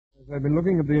I've been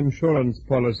looking at the insurance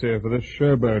policy for this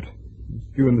showboat. It's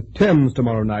due in the Thames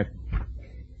tomorrow night.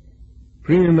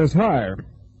 Premium is high,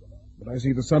 but I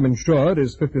see the sum insured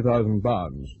is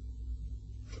 £50,000.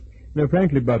 No,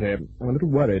 frankly, Bertie, I'm a little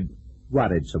worried.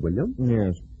 Worried, Sir William?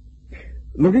 Yes.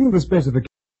 Looking at the specifications,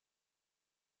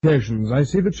 I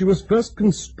see that she was first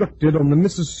constructed on the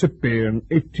Mississippi in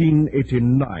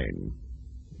 1889.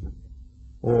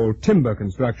 All timber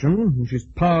construction, and she's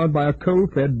powered by a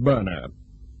coal-fed burner.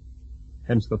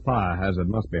 Hence the fire hazard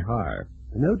must be high.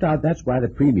 No doubt that's why the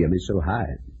premium is so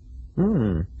high.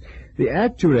 The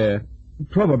actuary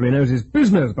probably knows his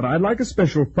business, but I'd like a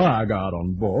special fire guard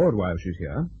on board while she's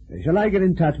here. Shall I get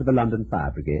in touch with the London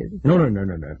Fire Brigade? No.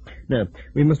 No,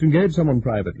 we must engage someone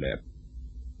privately.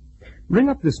 Ring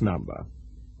up this number,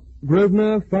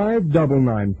 Grosvenor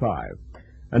 5995,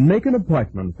 and make an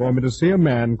appointment for me to see a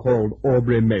man called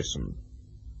Aubrey Mason.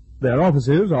 Their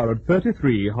offices are at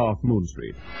 33 Half Moon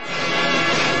Street.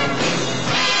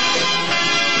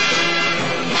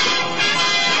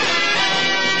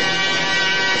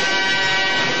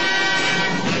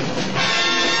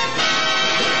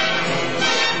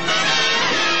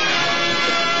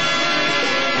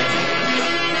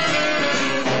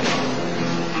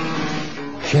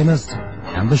 Seamus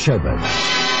and the Showboat.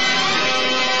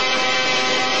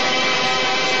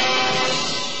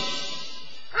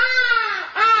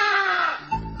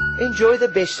 Enjoy the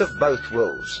best of both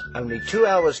worlds. Only 2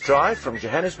 hours drive from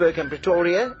Johannesburg and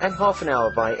Pretoria and half an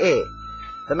hour by air.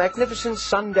 The magnificent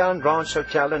Sundown Ranch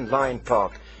Hotel and Lion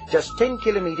Park, just 10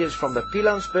 kilometers from the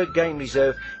Pilanesberg Game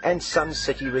Reserve and Sun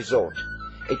City Resort.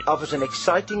 It offers an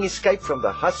exciting escape from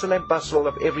the hustle and bustle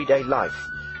of everyday life.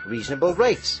 Reasonable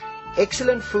rates,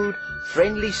 excellent food,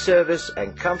 friendly service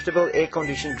and comfortable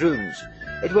air-conditioned rooms.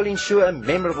 It will ensure a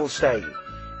memorable stay.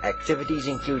 Activities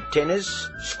include tennis,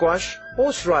 squash,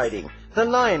 horse riding, the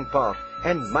Lion Park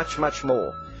and much, much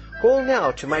more. Call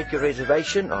now to make your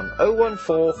reservation on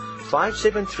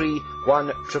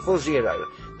 014-573-1000.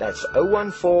 That's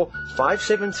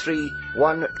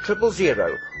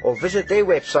 014-573-1000, or visit their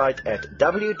website at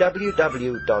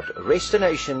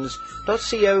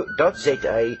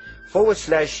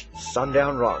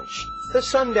www.restinations.co.za/Sundown Ranch. The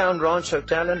Sundown Ranch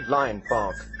Hotel and Lion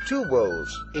Park. 2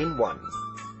 worlds in one.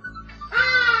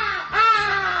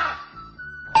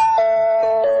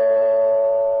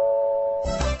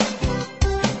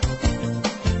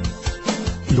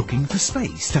 Looking for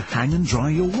space to hang and dry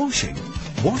your washing?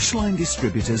 Washline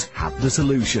Distributors have the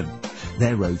solution.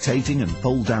 Their rotating and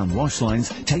fold-down wash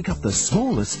lines take up the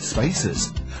smallest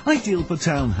spaces. Ideal for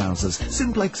townhouses,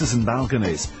 simplexes and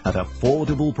balconies at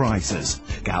affordable prices.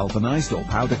 Galvanized or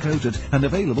powder-coated and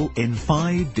available in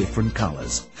 5 different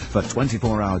colors. For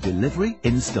 24-hour delivery,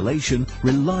 installation,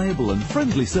 reliable and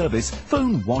friendly service,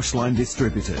 phone Washline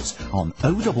Distributors on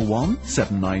 011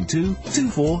 792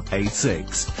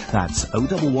 2486. That's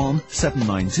 011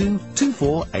 792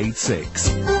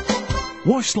 2486.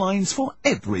 Wash lines for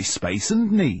every space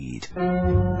and need.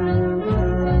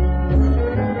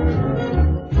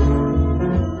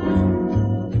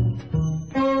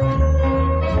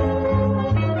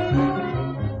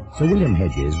 Sir William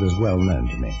Hedges was well known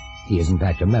to me. He is in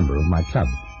fact a member of my club.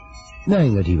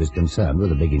 Knowing that he was concerned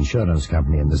with a big insurance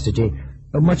company in the city,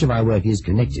 and much of our work is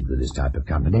connected with this type of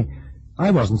company,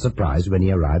 I wasn't surprised when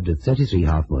he arrived at 33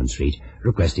 Half Moon Street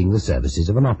requesting the services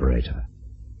of an operator.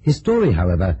 His story,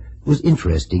 however, was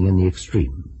interesting in the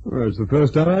extreme. Well, it's the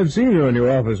first time I've seen you in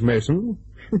your office, Mason.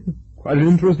 Quite an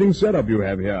interesting setup you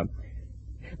have here.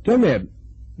 Tell me,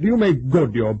 do you make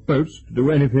good your boats to do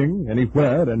anything,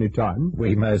 anywhere, at any time?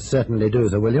 We most certainly do,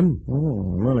 Sir William.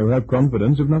 Oh, well, you have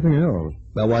confidence, if nothing else.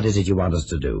 Well, what is it you want us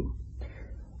to do?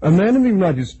 A man in the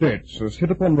United States has hit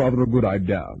upon rather a good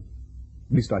idea. At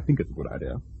least I think it's a good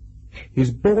idea. He's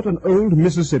bought an old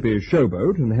Mississippi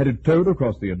showboat and had it towed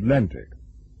across the Atlantic.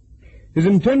 His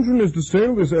intention is to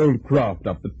sail this old craft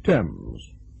up the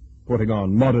Thames, putting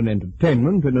on modern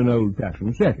entertainment in an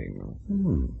old-fashioned setting.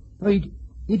 Well,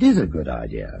 it is a good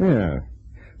idea. Yeah.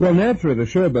 Well, naturally, the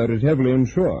showboat is heavily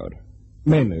insured,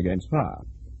 mainly against fire.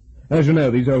 As you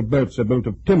know, these old boats are built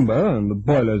of timber, and the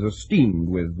boilers are steamed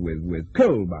with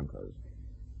coal bunkers.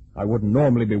 I wouldn't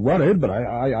normally be worried, but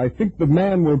I think the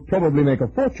man will probably make a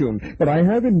fortune. But I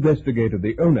have investigated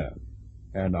the owner,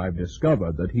 and I've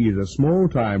discovered that he is a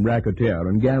small-time racketeer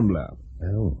and gambler.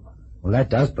 Oh, well, that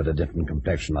does put a different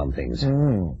complexion on things.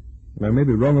 Oh, I may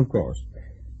be wrong, of course,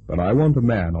 but I want a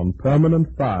man on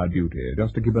permanent fire duty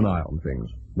just to keep an eye on things.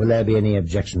 Will there be any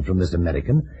objection from this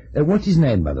American? What's his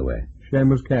name, by the way?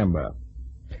 Seamus Camber.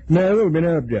 No, there will be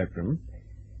no objection.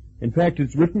 In fact,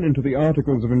 it's written into the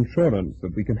articles of insurance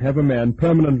that we can have a man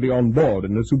permanently on board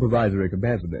in a supervisory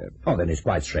capacity. Oh, then it's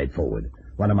quite straightforward.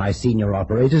 One of my senior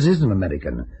operators is an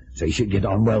American, so he should get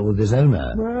on well with his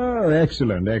owner. Oh,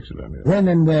 excellent, excellent. When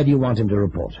and where do you want him to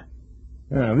report?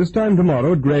 This time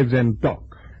tomorrow at Gravesend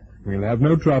Dock. We'll have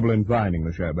no trouble in finding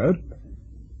the showboat.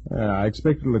 I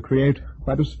expect it'll create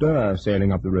quite a stir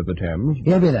sailing up the River Thames.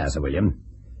 He'll be there, Sir William.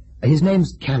 His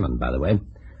name's Cannon, by the way.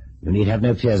 You need have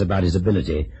no fears about his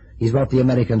ability. He's what the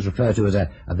Americans refer to as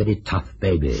a very tough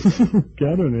baby.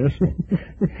 Cannon,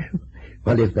 yes.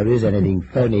 Well, if there is anything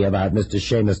phony about Mr.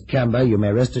 Seamus Camber, you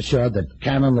may rest assured that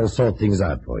Cannon will sort things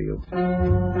out for you.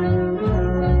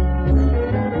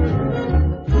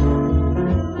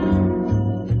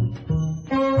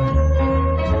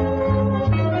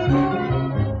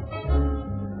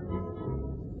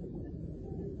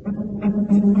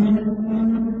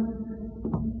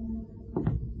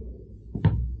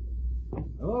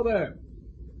 Hello there.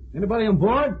 Anybody on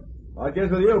board? I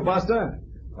guess with you, Buster.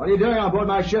 What are you doing on board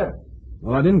my ship?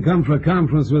 Well, I didn't come for a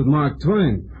conference with Mark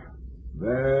Twain.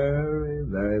 Very,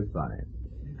 very funny.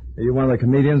 Are you one of the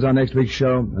comedians on next week's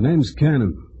show? The name's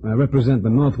Cannon. I represent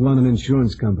the North London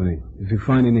Insurance Company. If you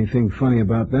find anything funny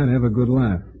about that, have a good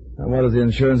laugh. And what does the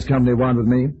insurance company want with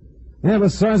me? They have a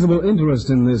sizable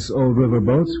interest in this old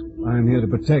riverboat. I'm here to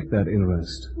protect that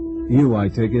interest. You, I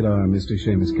take it, are Mr.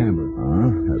 Seamus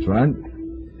Camber. That's right.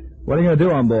 What are you going to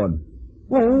do on board?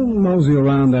 Well, mosey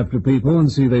around after people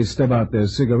and see they stub out their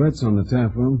cigarettes on the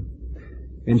taffroom.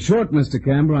 In short, Mr.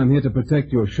 Camber, I'm here to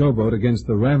protect your showboat against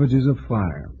the ravages of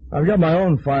fire. I've got my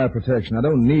own fire protection. I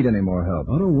don't need any more help.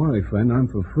 Oh, don't worry, friend. I'm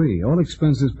for free. All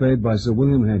expenses paid by Sir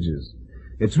William Hedges.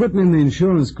 It's written in the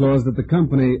insurance clause that the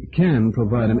company can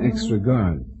provide an extra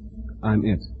guard. I'm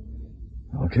it.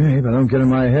 Okay, but don't get in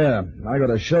my hair. I got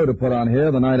a show to put on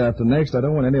here the night after next. I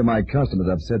don't want any of my customers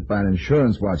upset by an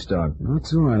insurance watchdog.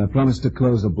 That's all right. I promise to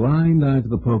close a blind eye to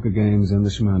the poker games and the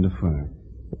chemin de fer.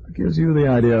 What gives you the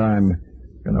idea I'm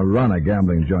going to run a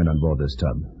gambling joint on board this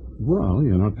tub? Well,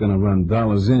 you're not going to run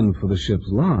dollars in for the ship's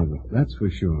log, that's for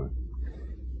sure.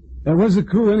 Where's the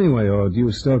crew anyway, or do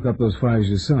you stoke up those fires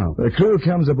yourself? The crew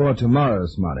comes aboard tomorrow,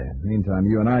 Smarty. Meantime,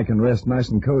 you and I can rest nice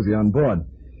and cozy on board.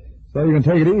 So you can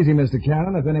take it easy, Mr.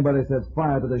 Cannon. If anybody sets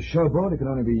fire to this showboat, it can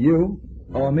only be you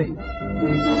or me.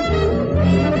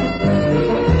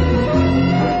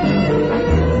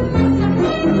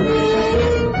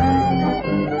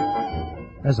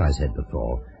 As I said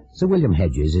before, Sir William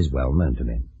Hedges is well known to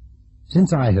me.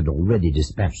 Since I had already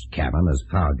dispatched Cannon as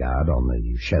fire guard on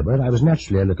the showboat, I was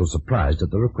naturally a little surprised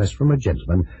at the request from a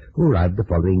gentleman who arrived the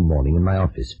following morning in my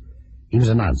office. He was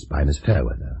announced by Miss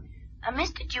Fairweather.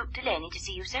 Mr. Duke Delaney to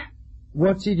see you, sir.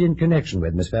 What's it in connection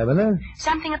with, Miss Fairweather?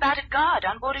 Something about a guard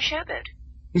on board a showboat.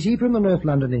 Is he from the North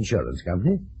London Insurance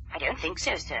Company? I don't think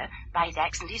so, sir. By his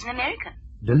accent, he's an American.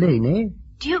 Delaney?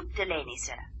 Duke Delaney,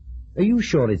 sir. Are you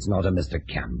sure it's not a Mr.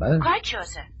 Camber? Quite sure,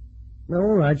 sir.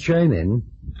 All right, show him in.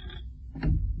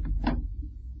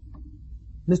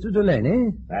 Mr.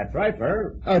 Delaney? That's right,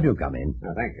 sir. Oh, do come in.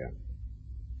 Oh, thank you.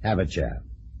 Have a chair.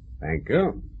 Thank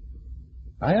you.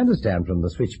 I understand from the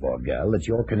switchboard girl that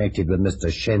you're connected with Mr.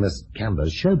 Seamus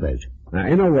Camber's showboat. Now,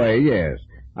 in a way, yes.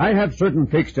 I have certain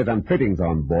fixtures and fittings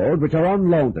on board which are on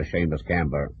loan to Seamus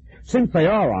Camber. Since they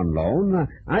are on loan,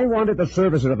 I wanted the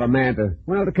services of a man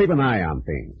to keep an eye on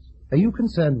things. Are you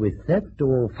concerned with theft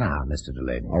or fire, Mr.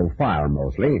 Delaney? Oh, fire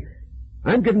mostly.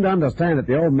 I'm given to understand that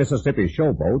the old Mississippi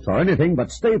showboats are anything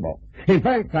but stable. In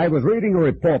fact, I was reading a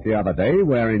report the other day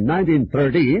where in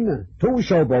 1913, 2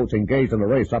 showboats engaged in a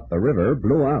race up the river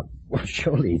blew up. Well,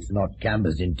 surely it's not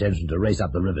Camber's intention to race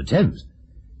up the River Thames.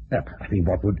 I mean,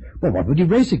 what would he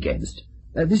race against?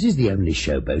 This is the only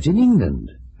showboat in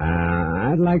England.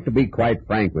 I'd like to be quite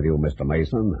frank with you, Mr.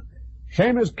 Mason.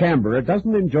 Seamus Camber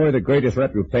doesn't enjoy the greatest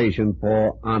reputation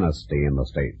for honesty in the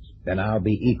States. Then I'll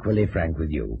be equally frank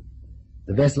with you.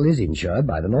 The vessel is insured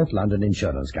by the North London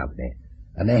Insurance Company,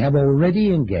 and they have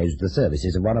already engaged the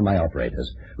services of one of my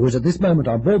operators, who is at this moment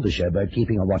on board the showboat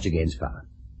keeping a watch against fire.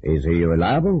 Is he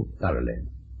reliable? Thoroughly.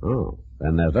 Oh,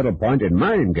 then there's little point in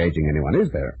my engaging anyone, is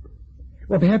there?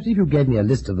 Well, perhaps if you gave me a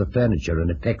list of the furniture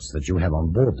and effects that you have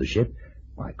on board the ship,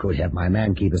 I could have my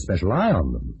man keep a special eye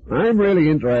on them. I'm really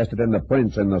interested in the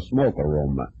prints in the smoker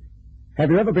room. Have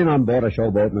you ever been on board a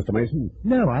showboat, Mr. Mason?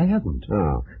 No, I haven't.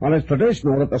 Oh. Well, it's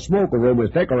traditional that the smoker room is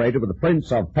decorated with the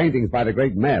prints of paintings by the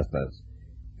great masters.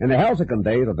 In the halcyon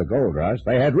days of the gold rush,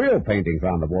 they had real paintings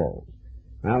on the walls.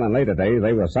 Well, in later days,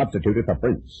 they were substituted for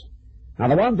prints. Now,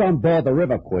 the ones on board the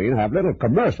River Queen have little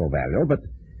commercial value, but,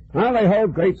 well, they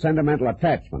hold great sentimental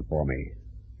attachment for me.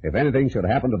 If anything should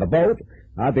happen to the boat,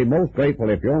 I'd be most grateful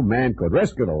if your man could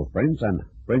rescue those prints and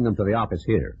bring them to the office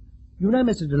here. You know,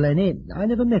 Mr. Delaney, I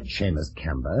never met Seamus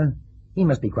Camber. He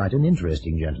must be quite an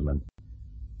interesting gentleman.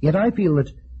 Yet I feel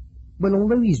that, well,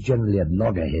 although he's generally at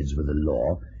loggerheads with the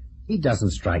law, he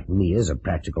doesn't strike me as a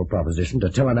practical proposition to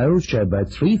tow an old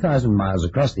showboat 3,000 miles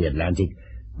across the Atlantic,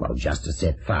 well, just to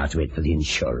set fire to it for the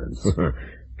insurance.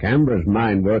 Camber's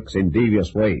mind works in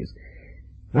devious ways.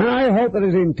 I hope that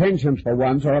his intentions for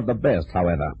once are of the best,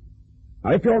 however.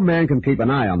 Now, if your man can keep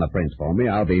an eye on the prints for me,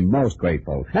 I'll be most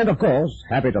grateful. And, of course,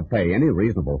 happy to pay any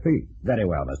reasonable fee. Very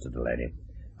well, Mr. Delaney.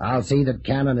 I'll see that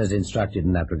Cannon is instructed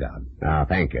in that regard.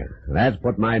 Thank you. That's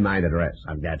put my mind at rest.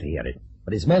 I'm glad to hear it.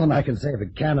 But it's more than I can say for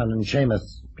Cannon and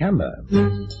Seamus Camber.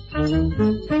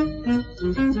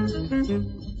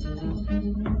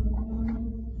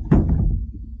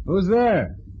 Who's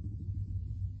there?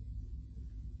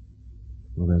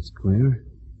 Well, that's queer.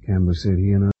 Camber said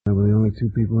he and I were the only two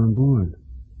people on board.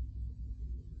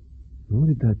 Where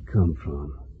did that come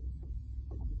from?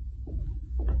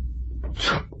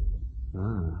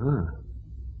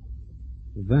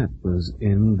 That was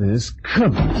in this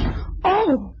cupboard.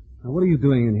 Oh! Now, what are you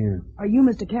doing in here? Are you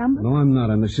Mr. Camber? No, I'm not.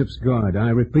 I'm the ship's guard. I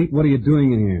repeat, what are you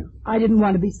doing in here? I didn't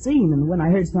want to be seen, and when I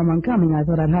heard someone coming, I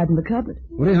thought I'd hide in the cupboard.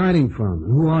 What are you hiding from?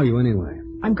 And who are you, anyway?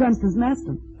 I'm Constance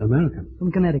Maston. American?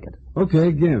 From Connecticut.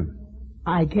 Okay, give.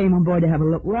 I came on board to have a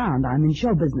look round. I'm in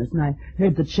show business, and I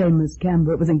heard that Seamus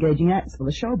Camber was engaging acts for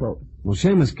the showboat. Well,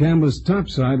 Seamus Camber's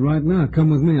topside right now. Come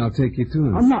with me. I'll take you to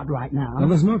him. Oh, not right now. Well,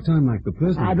 there's no time like the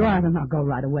present. I'd rather not go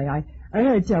right away. I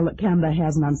heard tell that Camber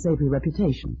has an unsavory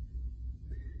reputation.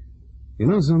 You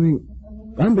know something?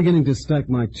 I'm beginning to stack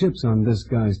my chips on this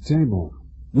guy's table.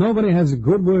 Nobody has a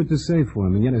good word to say for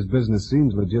him, and yet his business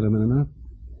seems legitimate enough.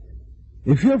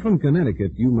 If you're from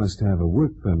Connecticut, you must have a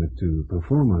work permit to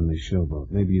perform on this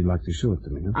showboat. Maybe you'd like to show it to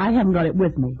me, huh? I haven't got it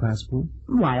with me. Passport?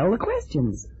 Why all the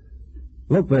questions?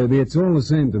 Look, baby, it's all the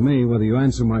same to me whether you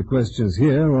answer my questions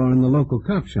here or in the local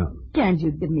cop shop. Can't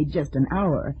you give me just an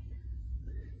hour?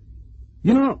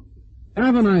 You know, I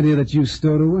have an idea that you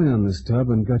stowed away on this tub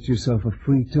and got yourself a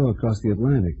free tow across the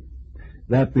Atlantic.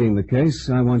 That being the case,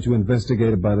 I want you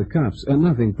investigated by the cops.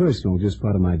 Nothing personal, just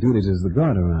part of my duties as the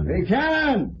guard around here. Hey,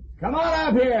 Cannon! Come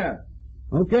on up here!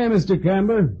 Okay, Mr.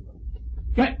 Camber.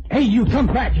 Hey, you come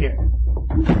back here.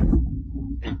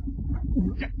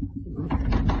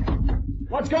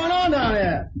 What's going on down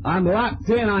here? I'm locked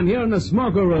in. I'm here in the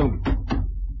smoker room.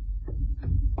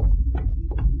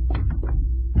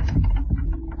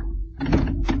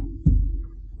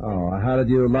 Oh, how did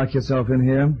you lock yourself in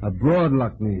here? A broad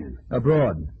locked me in.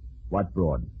 Abroad? What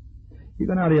broad? You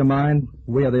gone out of your mind?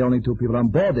 We are the only two people on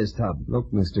board this tub.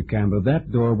 Look, Mr. Camber,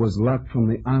 that door was locked from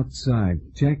the outside.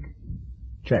 Check?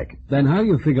 Check. Then how do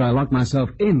you figure I locked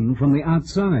myself in from the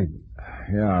outside?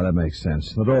 Yeah, that makes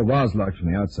sense. The door was locked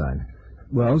from the outside.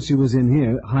 Well, she was in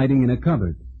here, hiding in a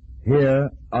cupboard.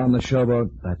 Here, on the showboat?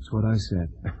 That's what I said.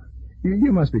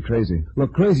 You must be crazy.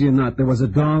 Look, crazy or not, there was a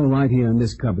doll right here in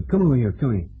this cupboard. Come over here,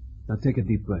 come here. Now take a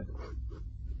deep breath.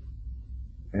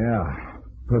 Yeah,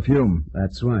 perfume.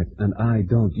 That's right, and I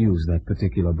don't use that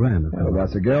particular brand of Well,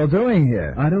 what's the girl doing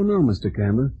here? I don't know, Mr.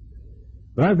 Camber.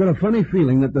 But I've got a funny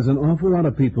feeling that there's an awful lot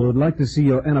of people who'd like to see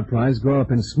your enterprise go up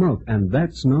in smoke, and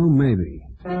that's no maybe.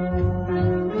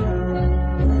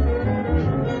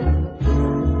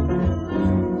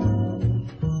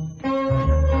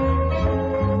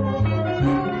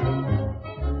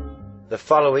 The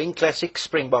following classic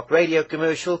Springbok Radio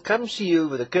commercial comes to you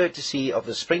with the courtesy of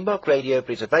the Springbok Radio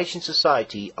Preservation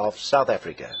Society of South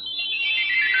Africa.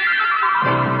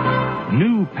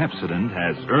 New Pepsodent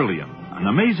has Earlium, an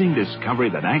amazing discovery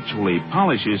that actually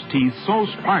polishes teeth so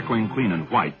sparkling clean and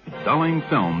white, dulling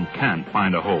film can't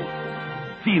find a hole.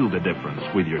 Feel the difference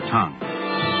with your tongue.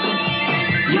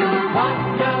 You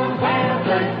wonder where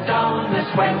the dullness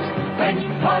went when you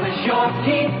polish your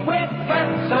teeth with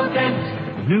Pepsodent.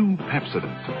 New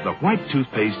Pepsodent, the white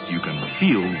toothpaste you can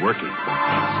feel working.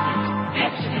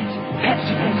 Pepsodent,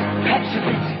 Pepsodent,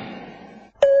 Pepsodent.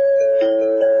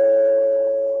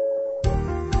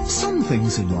 Some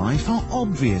things in life are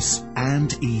obvious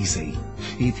and easy.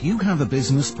 If you have a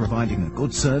business providing a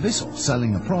good service or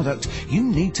selling a product, you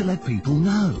need to let people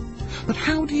know. But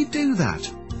how do you do that?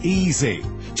 Easy.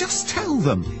 Just tell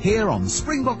them here on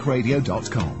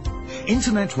SpringbokRadio.com.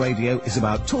 Internet radio is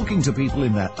about talking to people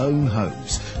in their own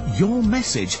homes. Your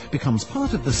message becomes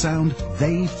part of the sound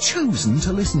they've chosen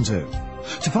to listen to.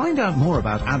 To find out more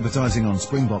about advertising on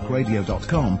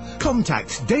SpringbokRadio.com,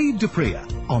 contact Dave Dupria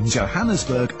on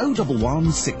Johannesburg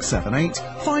 011 678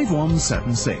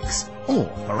 5176 Or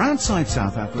for outside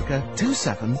South Africa,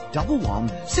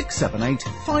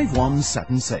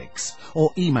 2711-678-5176.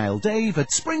 Or email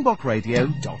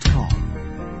dave@springbokradio.com.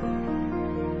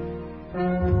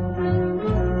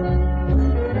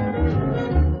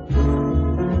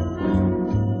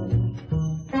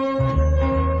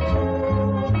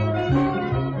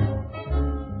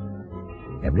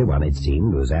 Everyone, it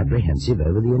seemed, was apprehensive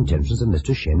over the intentions of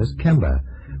Mr. Seamus Camber,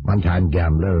 one-time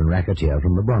gambler and racketeer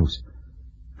from the Bronx.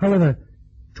 However,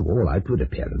 to all outward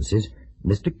appearances,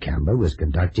 Mr. Camber was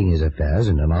conducting his affairs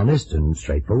in an honest and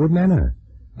straightforward manner,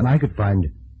 and I could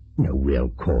find no real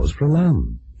cause for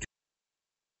alarm.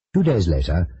 2 days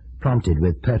later, prompted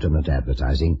with pertinent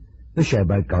advertising, the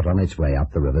showboat got on its way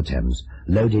up the River Thames,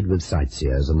 loaded with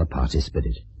sightseers and the party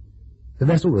spirit. The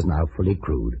vessel was now fully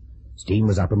crewed. Steam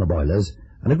was up in the boilers,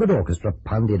 and a good orchestra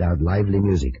pounded out lively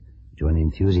music to an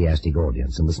enthusiastic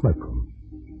audience in the smoke-room.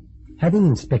 Having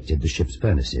inspected the ship's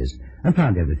furnaces and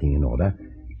found everything in order,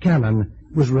 Cannon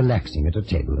was relaxing at a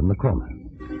table in the corner.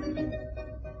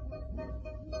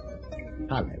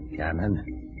 Hello, Cannon.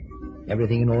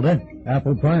 Everything in order?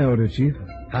 Apple pie order, Chief.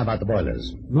 How about the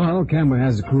boilers? Well, Camber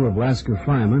has a crew of Lascar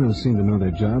firemen who seem to know their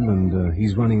job, and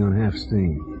he's running on half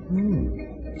steam.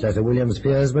 So Sir William's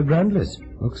fears were groundless.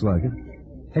 Looks like it.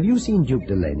 Have you seen Duke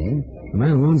Delaney? The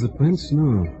man who owns the prints?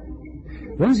 No.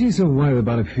 Why is he so worried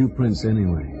about a few prints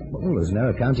anyway? Well, there's no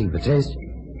accounting for taste.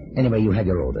 Anyway, you have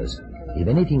your orders. If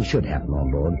anything should happen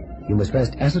on board, you must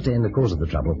first ascertain the cause of the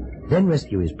trouble, then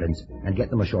rescue his prints and get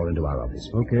them ashore into our office.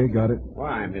 Okay, got it.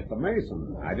 Why, Mr.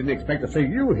 Mason, I didn't expect to see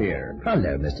you here.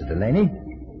 Hello, Mr. Delaney.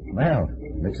 Well,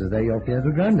 looks as though your fears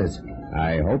were groundless.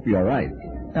 I hope you're right.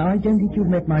 Now, I don't think you've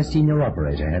met my senior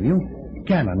operator, have you?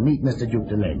 Cannon, meet Mr. Duke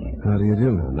Delaney. How do you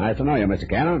do? Nice to know you, Mr.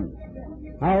 Cannon.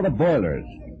 How are the boilers?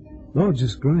 Oh,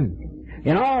 just great.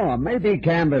 You know, maybe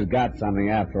Camber's got something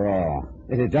after all.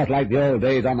 This is just like the old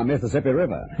days on the Mississippi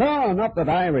River. Oh, not that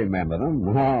I remember them.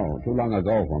 No, too long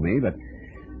ago for me, but...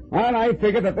 Well, I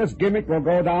figure that this gimmick will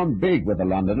go down big with the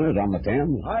Londoners on the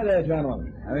Thames. Hi there,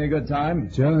 gentlemen. Having a good time?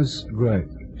 Just great.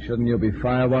 Shouldn't you be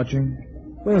fire watching?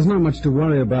 Well, there's not much to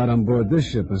worry about on board this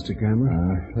ship, Mr.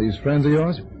 Camber. These friends of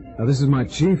yours? This is my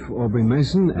chief, Aubrey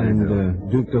Mason, and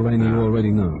Duke Delaney you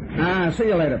already know. See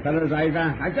you later, fellas.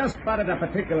 I just spotted a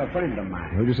particular friend of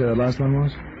mine. Who'd you say that last one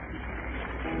was?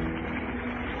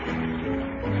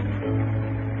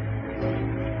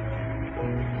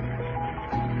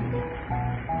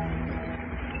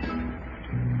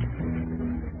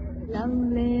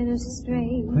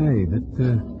 Hey, that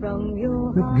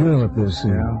girl up there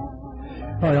singing.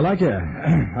 Oh, you like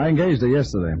her? I engaged her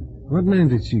yesterday. What name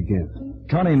did she give?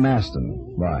 Connie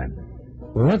Maston. Why?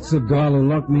 Well, that's the doll who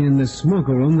locked me in this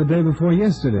smoker room the day before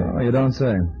yesterday. Oh, you don't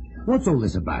say. What's all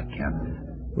this about, Cannon?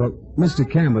 Well, Mr.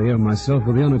 Camber here and myself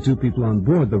were the only two people on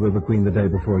board the River Queen the day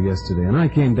before yesterday, and I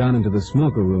came down into the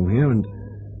smoker room here, and,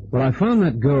 well, I found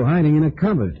that girl hiding in a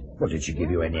cupboard. Well, did she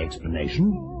give you any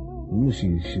explanation?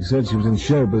 She said she was in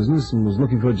show business and was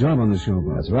looking for a job on the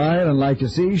showboat. That's right, and like you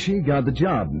see, she got the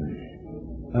job.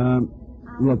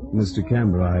 Look, Mr.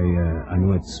 Camber, I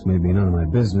know it's maybe none of my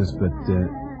business, but,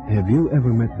 have you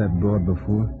ever met that broad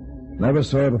before? Never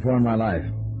saw her before in my life.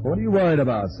 What are you worried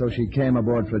about? So she came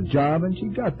aboard for a job, and she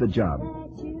got the job.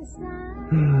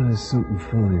 There's something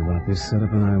funny about this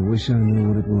setup, and I wish I knew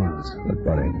what it was. Look,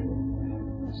 buddy,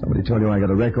 somebody told you I got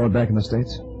a record back in the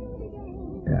States?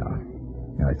 Yeah,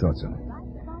 I thought so.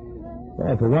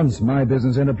 Well, for once, my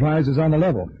business enterprise is on the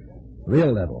level.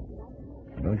 Real level.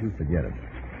 Don't you forget it.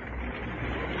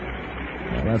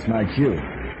 Well, that's my cue.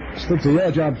 Stick to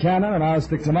your job, Cannon, and I'll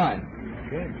stick to mine.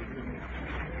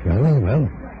 Well.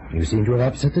 You seem to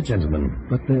have upset the gentleman.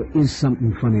 But there is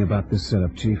something funny about this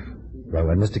setup, Chief. Well,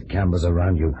 when Mr. Camber's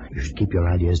around you should keep your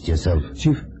ideas to yourself.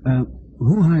 Chief,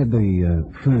 who hired the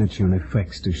furniture and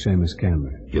effects to Seamus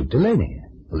Camber? Duke Delaney.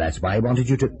 Well, that's why I wanted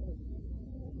you to... Of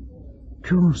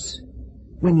course.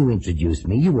 When you introduced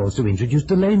me, you also introduced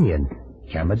Delaney, and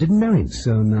Camber didn't know him.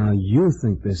 So now you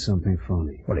think there's something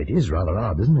funny. Well, it is rather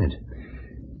odd, isn't it?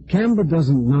 Camber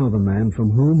doesn't know the man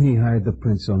from whom he hired the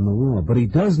prints on the wall, but he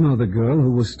does know the girl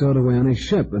who was stowed away on his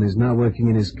ship and is now working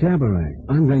in his cabaret.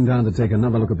 I'm going down to take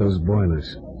another look at those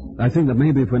boilers. I think that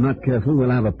maybe if we're not careful, we'll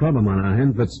have a problem on our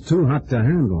hands that's too hot to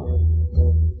handle.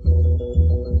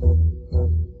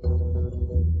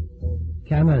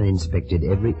 Camber inspected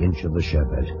every inch of the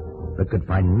showboat, but could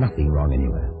find nothing wrong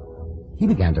anywhere. He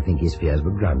began to think his fears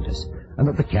were groundless, and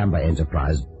that the Camber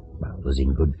enterprise, was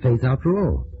in good faith after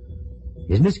all.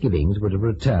 His misgivings would have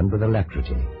returned with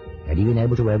alacrity had he been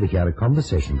able to overhear a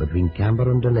conversation between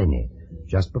Camber and Delaney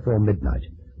just before midnight,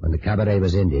 when the cabaret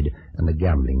was ended and the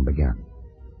gambling began.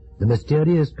 The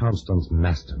mysterious Constance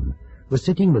Maston was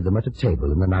sitting with them at a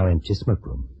table in the now empty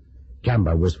smoke-room.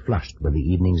 Camber was flushed with the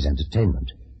evening's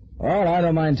entertainment. All I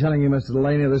don't mind telling you, Mr.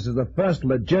 Delaney, this is the first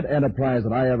legit enterprise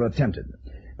that I ever attempted.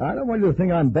 I don't want you to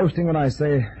think I'm boasting when I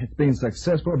say it's been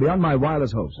successful beyond my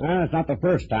wildest hopes. Well, it's not the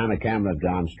first time a Camber's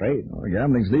gone straight. Oh,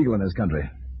 gambling's legal in this country.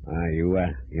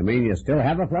 You mean you still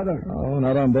have a flutter? Oh,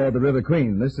 not on board the River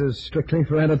Queen. This is strictly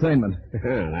for entertainment.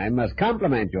 I must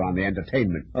compliment you on the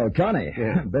entertainment. Oh, Connie,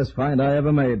 best find I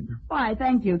ever made. Why,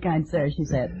 thank you, kind sir, she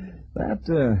said.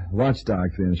 That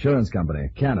watchdog for the insurance company,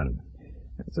 Cannon,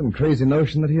 had some crazy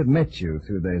notion that he had met you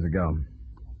 2 days ago.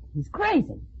 He's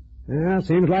crazy. Yeah,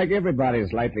 seems like everybody's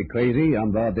slightly crazy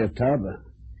on board this tub.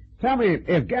 Tell me,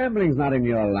 if gambling's not in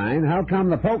your line, how come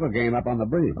the poker game up on the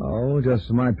bridge? Oh, just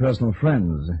for my personal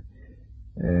friends.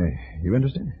 You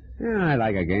interested? Yeah, I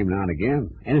like a game now and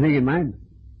again. Anything in mind?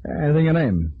 Anything you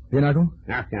name? Pinochle?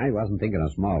 I wasn't thinking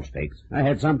of small stakes. I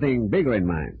had something bigger in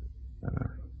mind.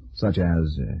 Such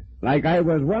as? Like I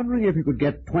was wondering if you could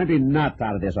get 20 knots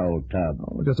out of this old tub.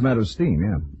 Oh, just a matter of steam,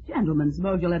 yeah. Gentlemen,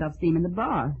 suppose you let off steam in the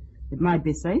bar. It might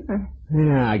be safer.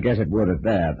 Yeah, I guess it would at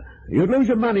that. You'd lose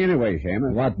your money anyway,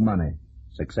 Seamus. What money?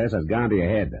 Success has gone to your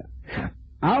head.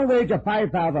 I'll wager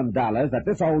 $5,000 that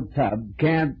this old tub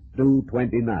can't do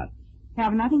 20 knots.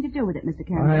 Have nothing to do with it, Mr.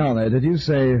 Campbell. Hang on there. Did you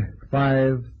say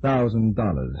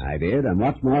 $5,000? I did, and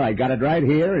what's more, I got it right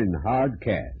here in hard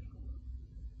cash.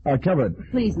 Cover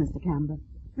it. Please, Mr. Campbell.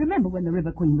 Remember when the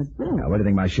River Queen was built? Now, what do you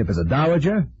think, my ship is a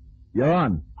dowager? You're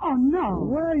on. Oh, no.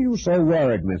 Why are you so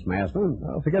worried, Miss Marston?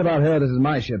 Well, forget about her. This is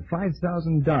my ship.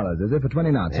 $5,000. Is it for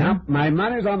 20 knots, Yeah, huh? my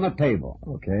money's on the table.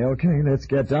 Okay. Let's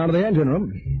get down to the engine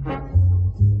room.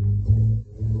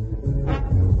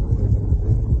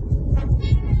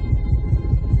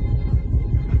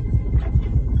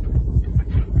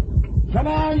 Come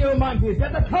on, you monkeys.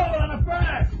 Get the coal on the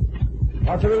furnace.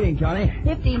 What's the reading, Connie?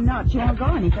 15 knots. You won't go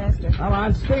any faster. Come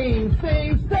on, steam.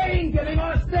 Give me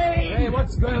more steam. Hey,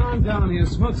 what's going on down here?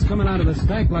 Smoke's coming out of the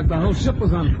stack like the whole ship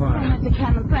was on Oh, fire. Mr.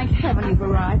 Campbell, thank heaven you've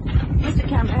arrived. Mr.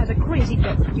 Campbell has a crazy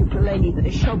bet with Duke Delaney that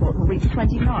his showboat will reach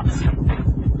 20 knots.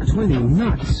 20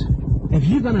 knots? Have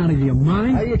you gone out of your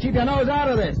mind? Hey, you keep your nose out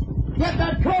of this. Get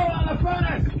that coal on the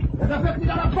furnace. There's a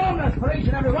 $50 bonus for each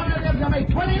and every one of them to make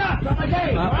 20 knots on the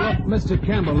game, all right? Look, Mr.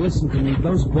 Campbell, listen to me.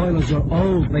 Those boilers are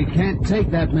old. They can't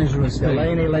take that measure of speed.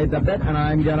 Delaney laid the bet, and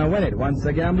I'm gonna win it. Once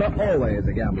a gambler, always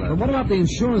a gambler. But what about the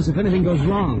insurance if anything goes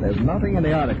wrong? There's nothing in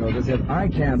the article that says I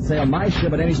can't sail my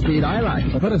ship at any speed I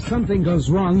like. But if something goes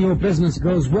wrong, your business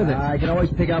goes with it. I can always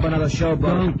pick up another showboat.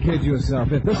 Don't kid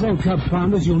yourself. If this old tub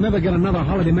founders, you'll never get another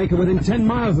holidaymaker within 10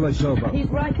 miles of a showboat. He's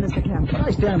right, Mr. Campbell.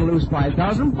 I stand to lose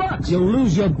 $5,000. You'll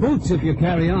lose your boots if you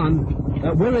carry on.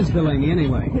 Where is Delaney,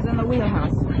 anyway? He's in the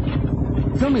wheelhouse.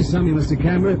 Tell me something, Mr.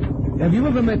 Campbell. Have you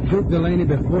ever met Duke Delaney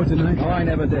before tonight? Oh, I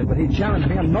never did, but he challenged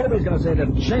me, and nobody's going to say that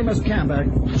Seamus Camber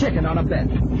chickened on a bet.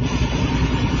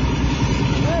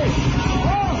 Hey!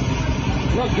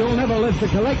 Oh! Look, you'll never live to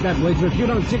collect that wager if you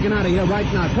don't chicken out of here right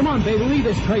now. Come on, baby, leave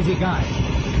this crazy guy.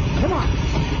 Come on.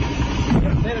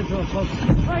 Get into a folks.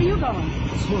 Where are you going?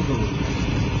 Smoker room.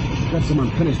 Got some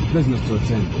unfinished business to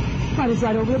attend. Why, it's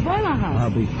right over the boiler house. I'll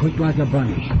be quick like a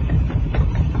bunny.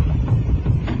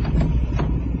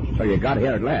 So you got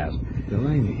here at last.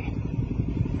 Delaney.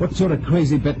 What sort of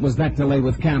crazy bet was that to lay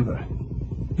with Camber?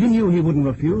 You knew he wouldn't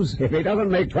refuse. If he doesn't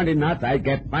make 20 knots, I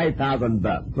get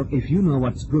 $5,000. Look, if you know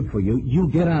what's good for you, you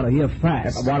get out of here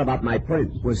fast. But what about my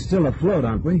prince? We're still afloat,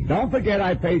 aren't we? Don't forget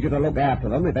I paid you to look after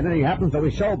them if anything happens to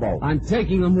his showboat. I'm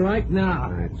taking them right now.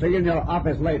 All right, see you in your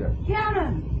office later.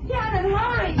 Cannon! Cannon,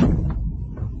 hurry!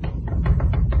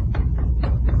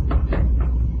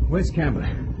 Where's Camber?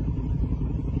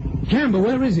 Camber,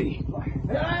 where is he?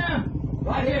 Here I am!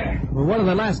 Right here! Well, what did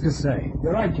Alaska say?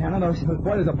 You're right, Cannon. Those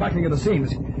boilers are buckling at the seams.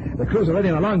 The crew's already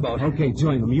in a longboat. Okay,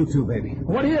 join them. You too, baby.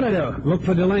 What are you going to do? Look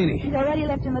for Delaney. He's already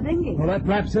left in the dinghy. Well, that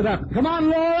wraps it up. Come on,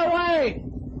 lower away!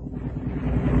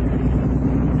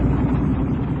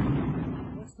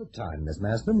 What's the time, Miss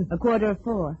Marston?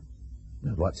 4:15.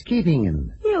 What's keeping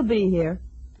him? He'll be here.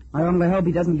 I only hope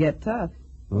he doesn't get tough.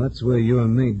 Well, that's where you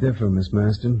and me differ, Miss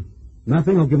Marston.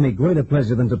 Nothing will give me greater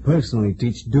pleasure than to personally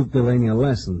teach Duke Delaney a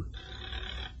lesson.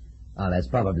 Ah, that's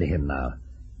probably him now.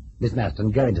 Miss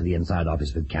Marston, go into the inside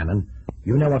office with Cannon.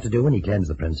 You know what to do when he claims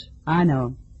the prince. I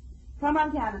know. Come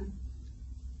on, Cannon.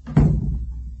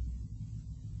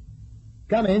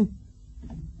 Come in.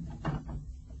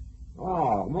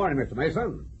 Oh, good morning, Mr.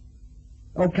 Mason.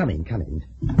 Oh, come in, come in.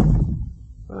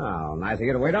 Oh, nice of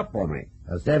you to wait up for me.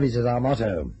 Service is our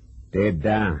motto. Did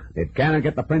Cannon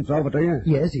get the prince over to you?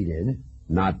 Yes, he did.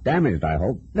 Not damaged, I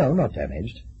hope. No, not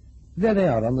damaged. There they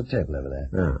are on the table over there.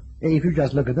 Yeah. If you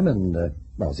just look at them and,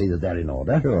 see that they're in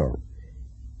order. Sure.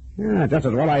 Yeah, just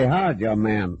as well I heard, young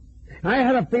man. I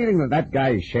had a feeling that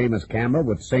guy, Seamus Campbell,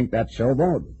 would sink that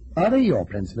showboat. Are they your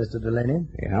prints, Mr. Delaney?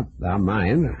 Yep, they're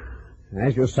mine.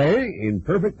 As you say, in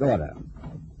perfect order.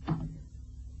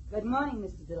 Good morning,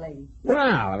 Mr. Delaney.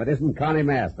 Well, if it isn't Connie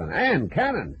Maston and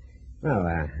Cannon.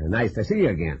 Well, nice to see you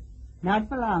again. Not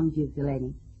for long, Duke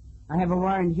Delaney. I have a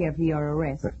warrant here for your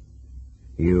arrest.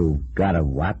 You got a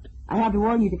what? I have to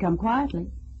warn you to come quietly.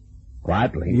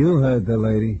 Quietly? You heard the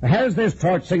lady. Has this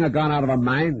torch singer gone out of her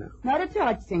mind? Not a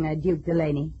torch singer, Duke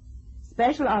Delaney.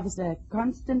 Special Officer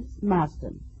Constance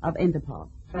Marston of Interpol.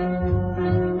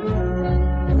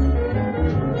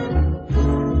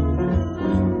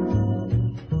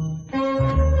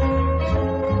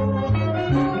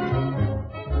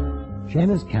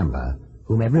 Seamus Campbell,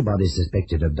 whom everybody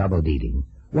suspected of double-dealing,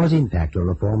 was in fact a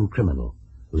reformed criminal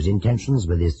whose intentions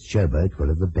with his showboat were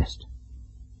of the best.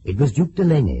 It was Duke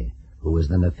Delaney who was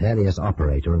the nefarious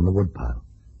operator in the woodpile.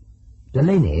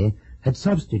 Delaney had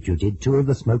substituted 2 of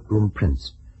the smoke-room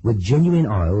prints with genuine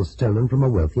oils stolen from a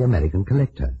wealthy American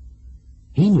collector.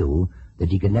 He knew that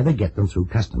he could never get them through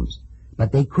customs,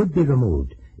 but they could be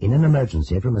removed in an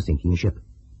emergency from a sinking ship.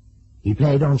 He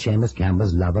played on Seamus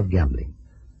Campbell's love of gambling,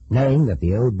 knowing that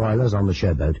the old boilers on the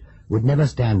showboat would never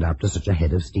stand up to such a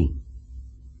head of steam.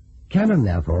 Cannon,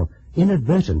 therefore,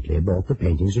 inadvertently brought the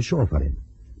paintings ashore for him,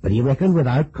 but he reckoned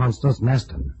without Constance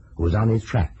Maston, who was on his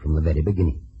track from the very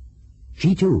beginning.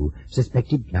 She, too,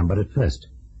 suspected Campbell at first,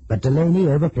 but Delaney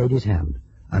overplayed his hand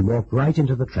and walked right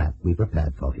into the trap we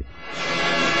prepared for him.